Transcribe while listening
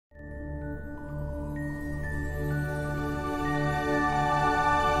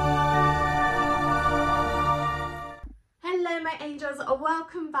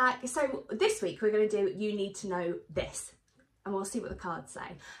welcome back. So this week we're going to do You Need to Know This, and we'll see what the cards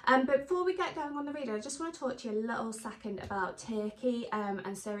say. But before we get going on the reading, I just want to talk to you a little second about Turkey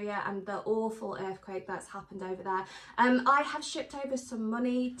and Syria and the awful earthquake that's happened over there. I have shipped over some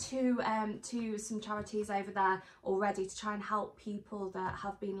money to some charities over there already to try and help people that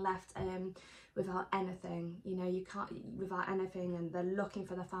have been left without anything. You know, you can't, without anything, and they're looking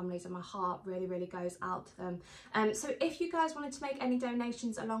for their families, and my heart really goes out to them. So if you guys wanted to make any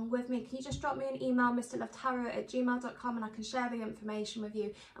donations along with me, can you just drop me an email, mrlovetarot@gmail.com, and I can share the information with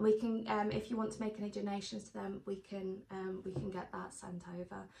you, and we can, if you want to make any donations to them, we can get that sent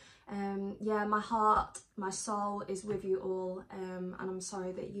over. Yeah, my heart, my soul is with you all, and I'm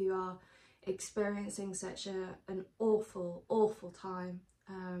sorry that you are experiencing such an awful time.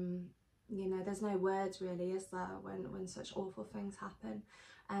 You know, there's no words really, is there, when such awful things happen.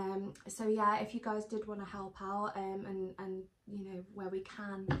 So yeah, if you guys did want to help out, and you know, where we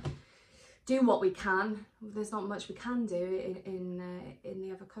can do what we can, there's not much we can do in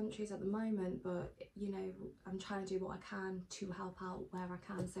the other countries at the moment, but you know, I'm trying to do what I can to help out where I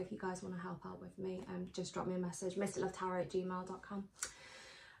can. So if you guys want to help out with me, just drop me a message, mrlovetarot@gmail.com.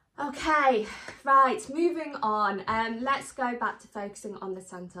 Okay, right, moving on. Let's go back to focusing on the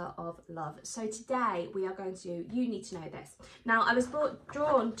centre of love. So today we are going to do You Need to Know This. Now, I was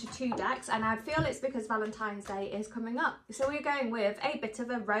drawn to two decks, and I feel it's because Valentine's Day is coming up. So we're going with a bit of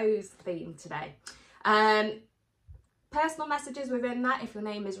a rose theme today. Personal messages within that, if your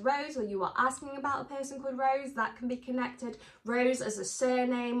name is Rose or you are asking about a person called Rose, that can be connected. Rose as a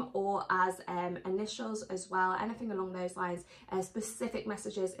surname or as initials as well, anything along those lines, specific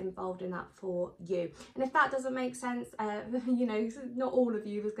messages involved in that for you. And if that doesn't make sense, you know, not all of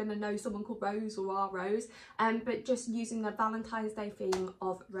you is going to know someone called Rose or are Rose, but just using the Valentine's Day theme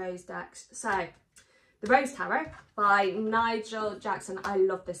of Rose decks. So, the Rose Tarot by Nigel Jackson. I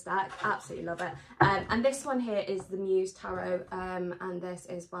love this deck, absolutely love it. And this one here is the Muse Tarot, and this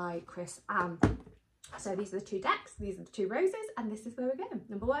is by Chris Ann. So these are the two decks, these are the two roses, and this is where we're going.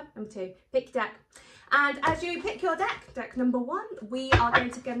 Number one, number two, pick your deck. And as you pick your deck, deck number one, we are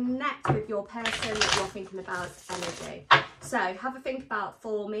going to connect with your person that you're thinking about energy. So have a think about,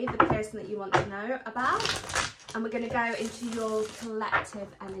 for me, the person that you want to know about. And we're going to go into your collective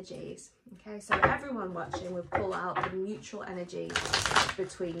energies. Okay, so everyone watching will pull out the mutual energy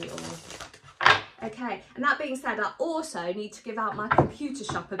between you all. Okay, and that being said, I also need to give out my computer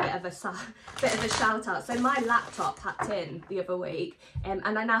shop a bit of a shout out. So my laptop packed in the other week, and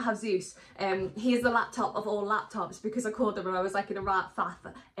I now have Zeus. He is the laptop of all laptops, because I called them and I was like in a right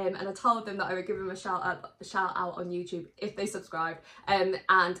faff, and I told them that I would give them a shout out on YouTube if they subscribed, and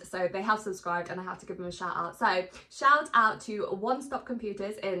so they have subscribed, and I have to give them a shout out. So shout out to One Stop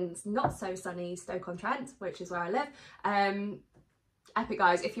Computers in not so sunny Stoke-on-Trent, which is where I live. Epic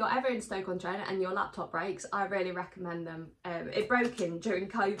guys, if you're ever in Stoke-on-Trent and your laptop breaks, I really recommend them. It broke in during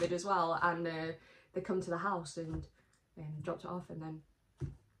COVID as well, and they come to the house and dropped it off, and then,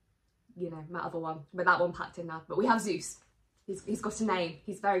 you know, my other one, but that one packed in now. But we have Zeus. He's got a name.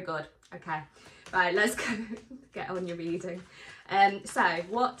 He's very good. Okay, right, let's go get on your reading. So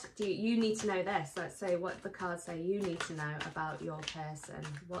what do you need to know this? Let's say what the cards say you need to know about your person.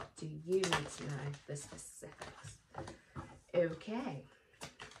 What do you need to know? The specifics. Okay.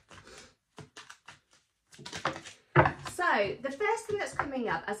 So the first thing that's coming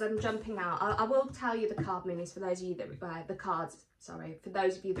up as I'm jumping out, I will tell you the card meanings for those of you that the cards. Sorry, for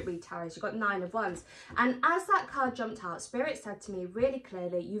those of you that read tarots, you've got 9 of Wands. And as that card jumped out, Spirit said to me really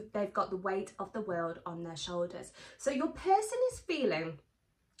clearly, they've got the weight of the world on their shoulders. So your person is feeling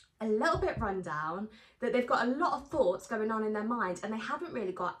a little bit run down, that they've got a lot of thoughts going on in their mind, and they haven't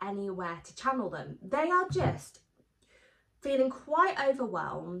really got anywhere to channel them. They are just feeling quite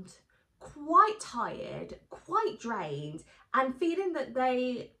overwhelmed, quite tired, quite drained, and feeling that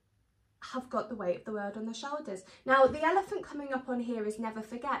they have got the weight of the world on their shoulders. Now, the elephant coming up on here is never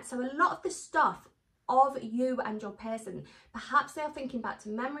forget. So a lot of the stuff of you and your person, perhaps they're thinking back to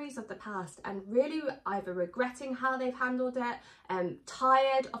memories of the past and really either regretting how they've handled it,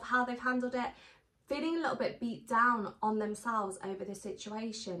 tired of how they've handled it, feeling a little bit beat down on themselves over the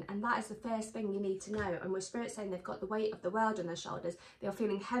situation. And that is the first thing you need to know. And with Spirit saying they've got the weight of the world on their shoulders, they are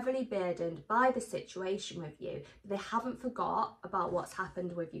feeling heavily burdened by the situation with you. They haven't forgot about what's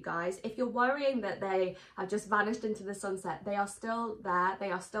happened with you guys. If you're worrying that they have just vanished into the sunset, they are still there.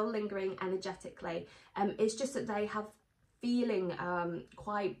 They are still lingering energetically. It's just that they have feeling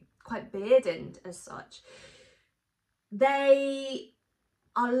quite burdened as such. They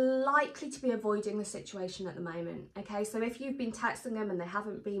are likely to be avoiding the situation at the moment. Okay, so if you've been texting them and they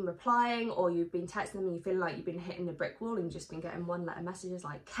haven't been replying, or you've been texting them and you feel like you've been hitting a brick wall and you've just been getting one letter messages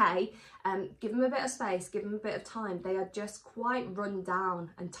like K, give them a bit of space, give them a bit of time. They are just quite run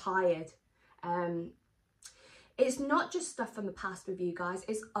down and tired. It's not just stuff from the past with you guys,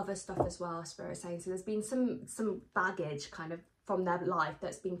 it's other stuff as well, Spirit's saying. So there's been some baggage kind of from their life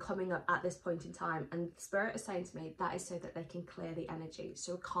that's been coming up at this point in time, and Spirit is saying to me that is so that they can clear the energy,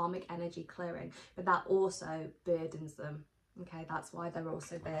 so karmic energy clearing, but that also burdens them. Okay, that's why they're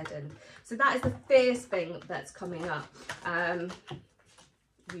also burdened. So that is the first thing that's coming up.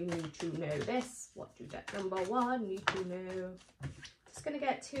 You need to know this. What do you get? Number one, need to know. Just going to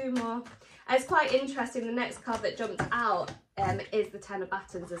get two more. It's quite interesting. The next card that jumps out is the 10 of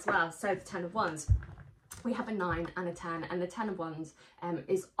Batons as well. So the 10 of Wands. We have a 9 and a 10, and the 10 of Wands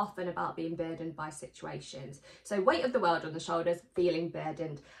is often about being burdened by situations. So weight of the world on the shoulders, feeling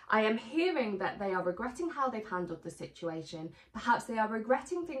burdened. I am hearing that they are regretting how they've handled the situation. Perhaps they are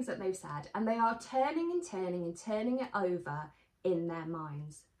regretting things that they've said, and they are turning and turning and turning it over in their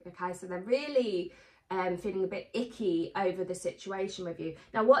minds. Okay, so they're really feeling a bit icky over the situation with you.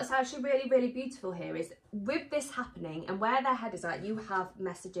 Now, what's actually really, really beautiful here is with this happening and where their head is at, you have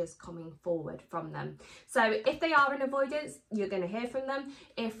messages coming forward from them. So if they are in avoidance, you're going to hear from them.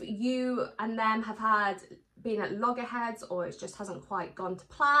 If you and them have been at loggerheads, or it just hasn't quite gone to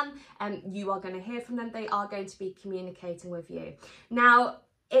plan, you are going to hear from them. They are going to be communicating with you. Now,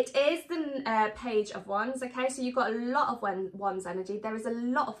 it is the Page of Wands, okay? So you've got a lot of Wands energy. There is a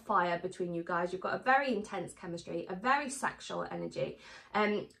lot of fire between you guys. You've got a very intense chemistry, a very sexual energy.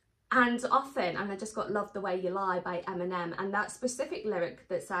 And often, and I just got Love the Way You Lie by Eminem, and that specific lyric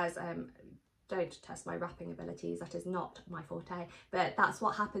that says, don't test my rapping abilities, that is not my forte, but that's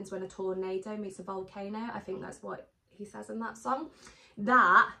what happens when a tornado meets a volcano. I think that's what he says in that song.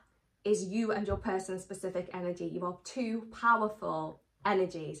 That is you and your person's specific energy. You are two powerful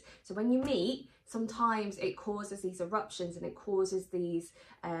energies. So when you meet, sometimes it causes these eruptions and it causes these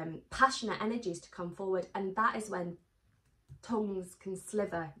passionate energies to come forward, and that is when tongues can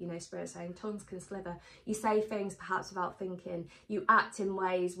slither. You know, Spirit's saying tongues can slither. You say things perhaps without thinking. You act in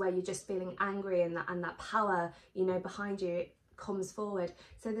ways where you're just feeling angry, and that power, you know, behind you comes forward.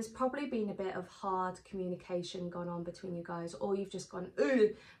 So there's probably been a bit of hard communication gone on between you guys, or you've just gone ooh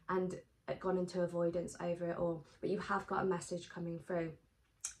and gone into avoidance over it all, but you have got a message coming through.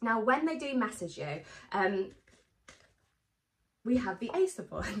 Now, when they do message you, we have the Ace of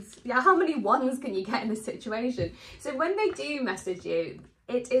Wands. Yeah, how many wands can you get in this situation? So when they do message you,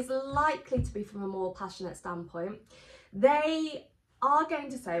 it is likely to be from a more passionate standpoint. They are going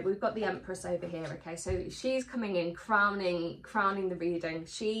to say, we've got the Empress over here, okay, so she's coming in, crowning the reading.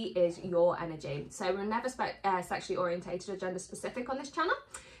 She is your energy. So we're never sexually orientated or gender specific on this channel,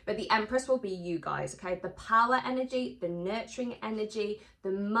 but the Empress will be you guys, okay? The power energy, the nurturing energy,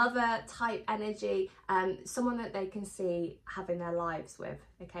 the mother type energy, someone that they can see having their lives with,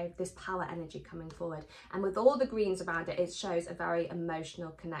 okay? This power energy coming forward. And with all the greens around it, it shows a very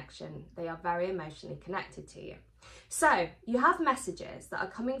emotional connection. They are very emotionally connected to you. So you have messages that are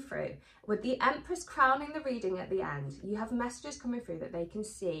coming through with the Empress crowning the reading at the end. You have messages coming through that they can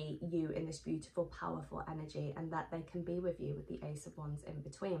see you in this beautiful, powerful energy, and that they can be with you with the Ace of Wands in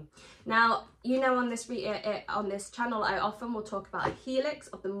between. Now, you know, on this channel, I often will talk about a helix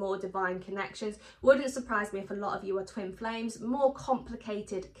of the more divine connections. Wouldn't surprise me if a lot of you are twin flames, more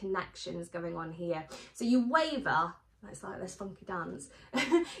complicated connections going on here. So you waver. It's like this funky dance.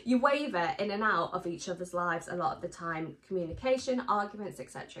 You waver in and out of each other's lives a lot of the time. Communication, arguments,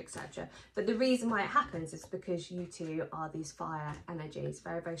 etc, etc. But the reason why it happens is because you two are these fire energies,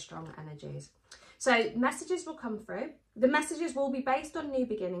 very, very strong energies. So messages will come through. The messages will be based on new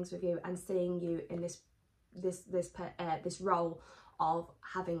beginnings with you and seeing you in this role of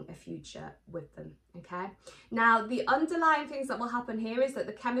having a future with them, okay? Now, the underlying things that will happen here is that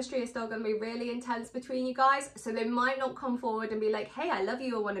the chemistry is still going to be really intense between you guys. So they might not come forward and be like, hey, I love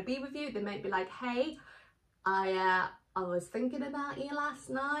you, I want to be with you. They might be like, hey, I was thinking about you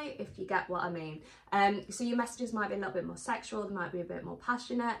last night, if you get what I mean. So your messages might be a little bit more sexual, they might be a bit more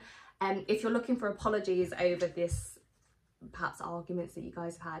passionate. If you're looking for apologies over this, perhaps arguments that you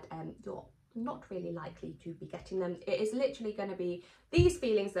guys have had, you're not really likely to be getting them. It is literally going to be these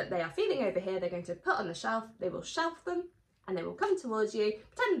feelings that they are feeling over here, they're going to put on the shelf, they will shelf them, and they will come towards you,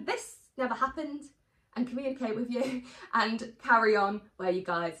 pretend this never happened, and communicate with you, and carry on where you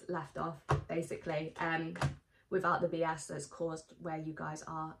guys left off, basically, without the BS that's caused where you guys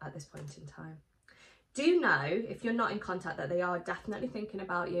are at this point in time. Do know, if you're not in contact, that they are definitely thinking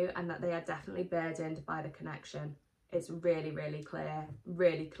about you, and that they are definitely burdened by the connection. It's really, really clear,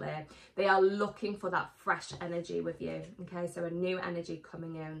 really clear. They are looking for that fresh energy with you, okay? So a new energy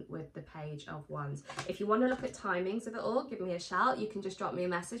coming in with the Page of Wands. If you want to look at timings of it all, give me a shout. You can just drop me a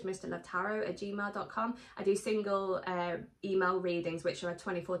message, mrlovetarot@gmail.com. I do single email readings, which are a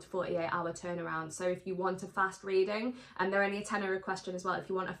 24 to 48 hour turnaround. So if you want a fast reading, and they're only a 10 € question as well, if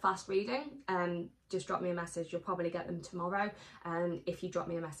you want a fast reading, just drop me a message. You'll probably get them tomorrow, if you drop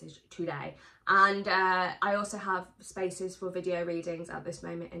me a message today. And I also have spaces for video readings at this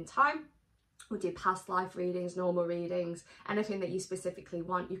moment in time. We'll do past life readings, normal readings, anything that you specifically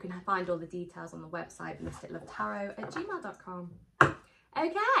want. You can find all the details on the website, mysticlovetarot@gmail.com.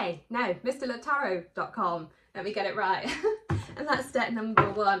 Okay, no, mrlovetarot.com. Let me get it right. And that's deck number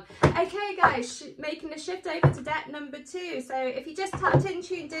 1. Okay guys, making a shift over to deck number 2. So if you just tapped in,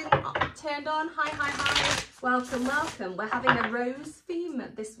 tuned in, turned on, hi, welcome, welcome. We're having a rose theme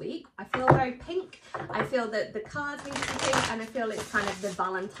this week. I feel very pink. I feel that the cards need to be pink, and I feel it's kind of the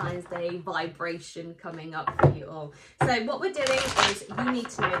Valentine's Day vibration coming up for you all. So what we're doing is, you need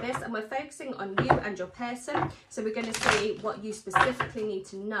to know this, and we're focusing on you and your person. So we're going to see what you specifically need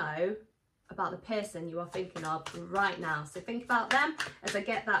to know about the person you are thinking of right now. So think about them as I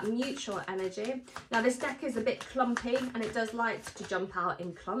get that mutual energy. Now this deck is a bit clumpy, and it does like to jump out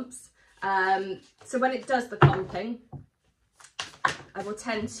in clumps. So when it does the clumping, I will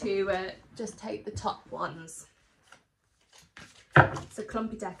tend to just take the top ones. It's a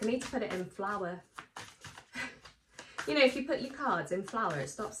clumpy deck. I need to put it in flower. You know, if you put your cards in flower, it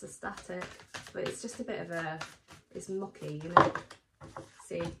stops the static, but it's just a bit of it's mucky, you know.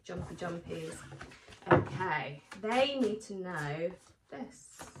 See, jumpy jumpies. Okay, they need to know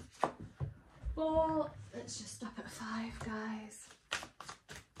this. 4, let's just stop at 5, guys.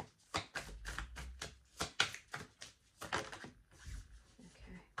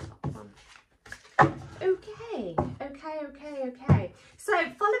 Okay, top one. Okay. So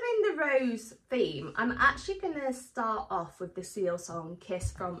following the rose theme, I'm actually going to start off with the Seal song,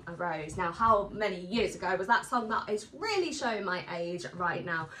 Kiss from a Rose. Now, how many years ago was that song? That is really showing my age right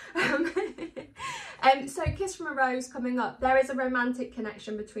now. So Kiss from a Rose coming up. There is a romantic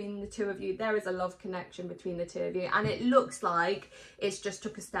connection between the two of you. There is a love connection between the two of you. And it looks like it's just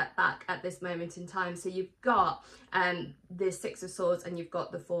took a step back at this moment in time. So you've got the 6 of Swords, and you've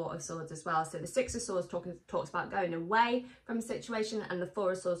got the 4 of Swords as well. So the 6 of Swords talks about going away from a situation, and the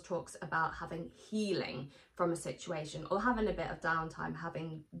 4 of Swords talks about having healing from a situation, or having a bit of downtime,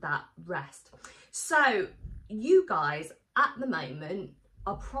 having that rest. So you guys at the moment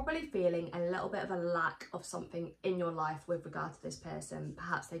are probably feeling a little bit of a lack of something in your life with regard to this person.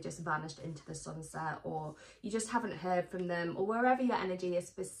 Perhaps they just vanished into the sunset, or you just haven't heard from them, or wherever your energy is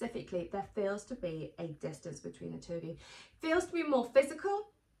specifically, there feels to be a distance between the two of you. Feels to be more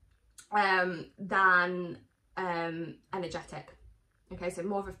physical than energetic. Okay, so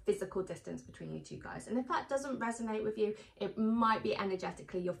more of a physical distance between you two guys. And if that doesn't resonate with you, it might be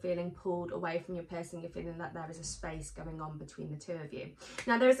energetically you're feeling pulled away from your person. You're feeling that there is a space going on between the two of you.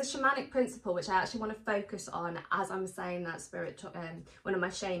 Now, there is a shamanic principle, which I actually want to focus on as I'm saying that, spirit, one of my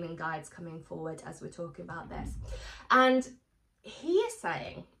shaman guides coming forward as we're talking about this. And he is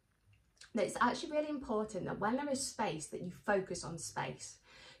saying that it's actually really important that when there is space, that you focus on space.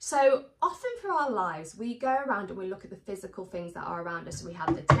 So often through our lives, we go around and we look at the physical things that are around us. So we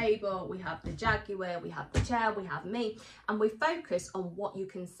have the table, we have the Jaguar, we have the chair, we have me, and we focus on what you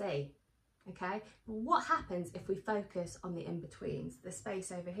can see, okay? But what happens if we focus on the in-betweens, the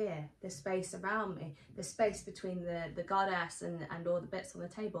space over here, the space around me, the space between the goddess and all the bits on the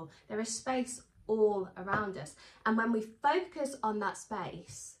table? There is space all around us. And when we focus on that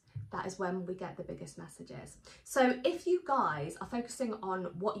space, that is when we get the biggest messages. So if you guys are focusing on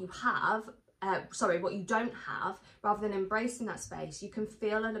what you have, what you don't have, rather than embracing that space, you can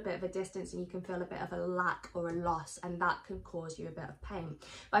feel a little bit of a distance, and you can feel a bit of a lack or a loss, and that can cause you a bit of pain.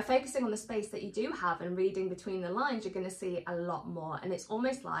 By focusing on the space that you do have and reading between the lines, you're going to see a lot more. And it's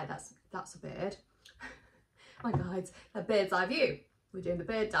almost like that's a bird. My God, a bird's eye view. We're doing the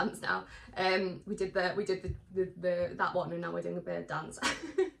bird dance now. We did that one, and now we're doing a bird dance.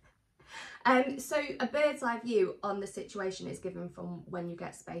 So a bird's eye view on the situation is given from when you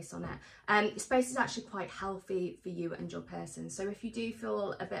get space on it. Space is actually quite healthy for you and your person. So if you do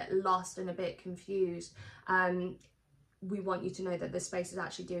feel a bit lost and a bit confused, we want you to know that the space is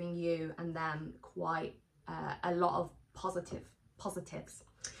actually doing you and them quite a lot of positives.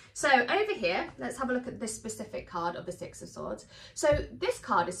 So over here, let's have a look at this specific card of the 6 of Swords. So this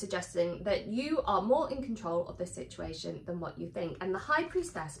card is suggesting that you are more in control of this situation than what you think. And the High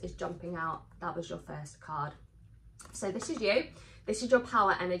Priestess is jumping out. That was your first card. So this is you. This is your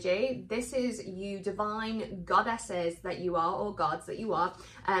power energy. This is you divine goddesses that you are, or gods that you are.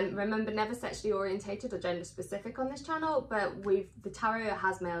 Remember, never sexually orientated or gender specific on this channel, but the tarot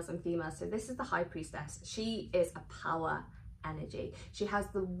has males and females. So this is the high priestess. She is a power energy. She has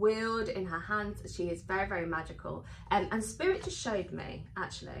the world in her hands. She is very, very magical. And spirit just showed me,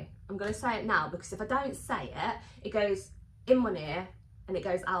 actually, I'm going to say it now, because if I don't say it, it goes in one ear and it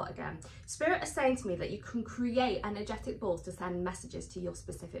goes out again. Spirit is saying to me that you can create energetic balls to send messages to your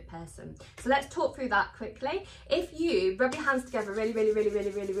specific person. So let's talk through that quickly. If you rub your hands together really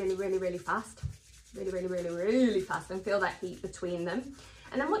fast, really fast, and feel that heat between them,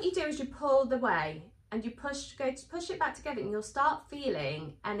 and then what you do is you pull the way and you go to push it back together, and you'll start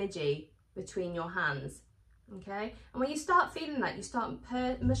feeling energy between your hands. Okay, and when you start feeling that, you start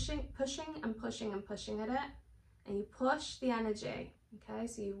pushing at it, and you push the energy. Okay,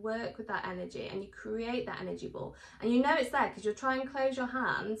 so you work with that energy and you create that energy ball, and you know it's there because you'll try and close your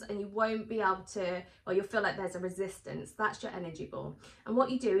hands and you won't be able to, or you'll feel like there's a resistance. That's your energy ball. And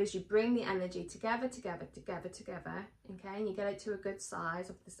what you do is you bring the energy together, okay, and you get it to a good size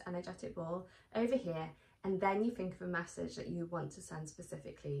of this energetic ball over here, and then you think of a message that you want to send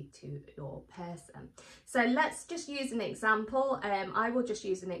specifically to your person. So let's just use an example. I will just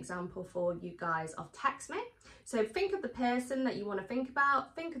use an example for you guys of text me. So think of the person that you want to think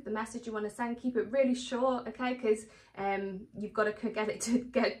about, think of the message you want to send, keep it really short, okay, because you've got to get it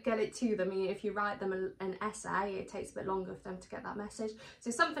to them. I mean, if you write them an essay, it takes a bit longer for them to get that message.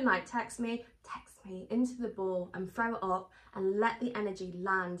 So something like text me into the ball and throw it up and let the energy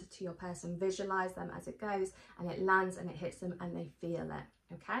land to your person. Visualize them as it goes, and it lands and it hits them and they feel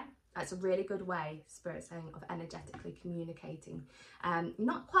it, okay? That's a really good way, Spirit saying, of energetically communicating.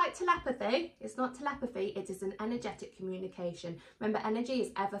 Not quite telepathy. It's not telepathy. It is an energetic communication. Remember, energy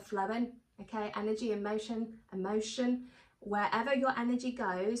is ever flowing, okay? Energy, emotion. Wherever your energy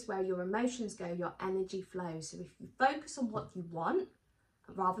goes, where your emotions go, your energy flows. So if you focus on what you want,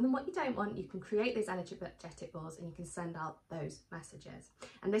 rather than what you don't want, you can create these energetic balls and you can send out those messages.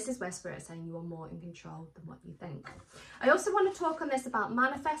 And this is where Spirit is saying you are more in control than what you think. I also want to talk on this about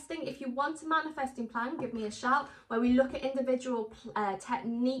manifesting. If you want a manifesting plan, give me a shout, where we look at individual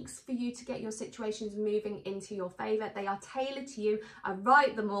techniques for you to get your situations moving into your favour. They are tailored to you. I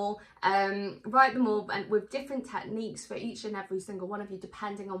write them all and with different techniques for each and every single one of you,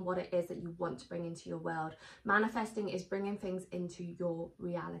 depending on what it is that you want to bring into your world. Manifesting is bringing things into your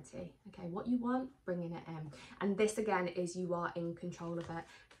reality, okay? What you want, bringing it in. And this again is you are in control of it.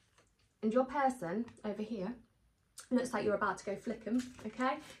 And your person over here looks like you're about to go flicking,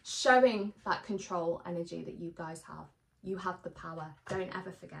 okay? Showing that control energy that you guys have. You have the power. Don't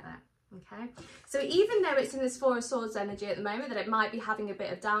ever forget it. Okay, so even though it's in this Four of Swords energy at the moment, that it might be having a bit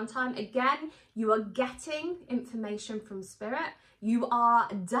of downtime, again, you are getting information from Spirit. You are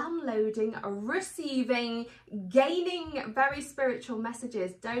downloading, receiving, gaining very spiritual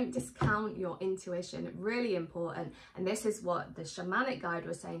messages. Don't discount your intuition, really important. And this is what the shamanic guide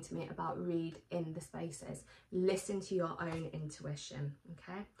was saying to me about read in the spaces. Listen to your own intuition,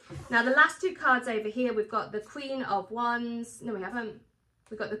 okay? Now, the last two cards over here, we've got the Queen of Wands. No, we haven't.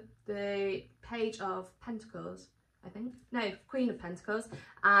 We've got the Page of Pentacles, I think. No, Queen of Pentacles,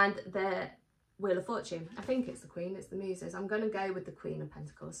 and the Wheel of Fortune. I think it's the Queen, it's the Muses. I'm going to go with the Queen of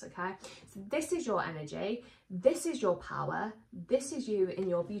Pentacles, okay? So this is your energy. This is your power. This is you in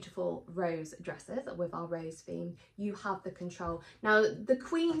your beautiful rose dresses with our rose theme. You have the control. Now, the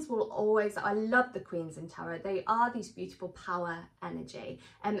Queens will always, I love the Queens in tarot. They are these beautiful power energy.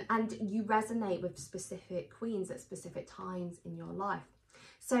 And you resonate with specific Queens at specific times in your life.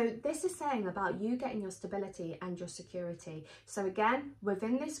 So this is saying about you getting your stability and your security. So again,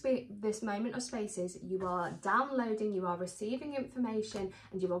 within this moment of spaces, you are downloading, you are receiving information,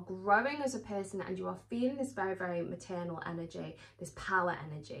 and you are growing as a person, and you are feeling this very, very maternal energy, this power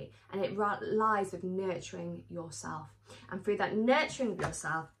energy. And it lies with nurturing yourself. And through that nurturing of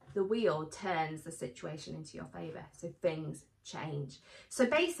yourself, the wheel turns the situation into your favour. So things change. So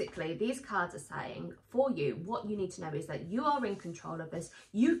basically, these cards are saying for you, what you need to know is that you are in control of this.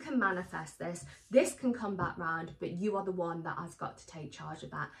 You can manifest this. This can come back round, but you are the one that has got to take charge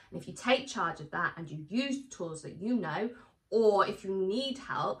of that. And if you take charge of that and you use the tools that you know, or if you need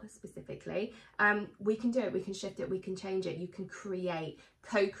help specifically, we can do it, we can shift it, we can change it. You can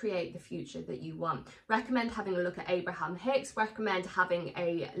co-create the future that you want. Recommend having a look at Abraham Hicks. Recommend having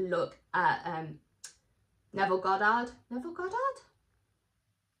a look at Neville Goddard. Neville Goddard?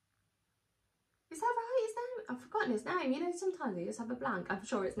 Is that right? Is that? I've forgotten his name. You know, sometimes you just have a blank. I'm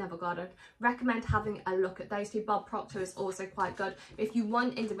sure it's never God. I'd recommend having a look at those two. Bob Proctor is also quite good. If you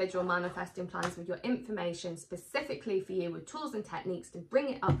want individual manifesting plans with your information specifically for you, with tools and techniques to bring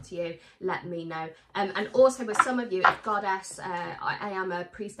it up to you, let me know. And also with some of you, if Goddess, I am a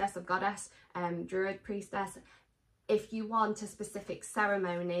priestess of Goddess, Druid priestess. If you want a specific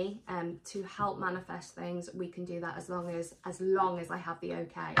ceremony to help manifest things, we can do that as long as I have the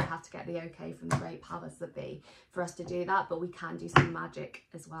okay. I have to get the okay from the great powers that be for us to do that, but we can do some magic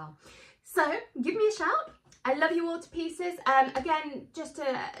as well. So give me a shout. I love you all to pieces. Again, just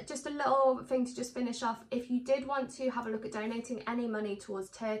a little thing to just finish off. If you did want to have a look at donating any money towards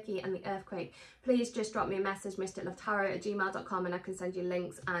Turkey and the earthquake, please just drop me a message, mysticlovetarot@gmail.com, and I can send you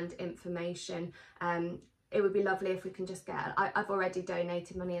links and information. It would be lovely if we can just get, I've already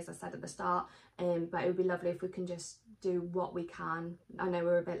donated money, as I said at the start, but it would be lovely if we can just do what we can. I know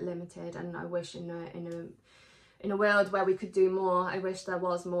we're a bit limited, and I wish in a world where we could do more, I wish there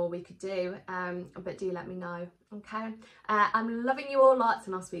was more we could do, but do let me know, okay? I'm loving you all lots,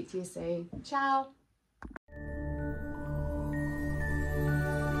 and I'll speak to you soon. Ciao.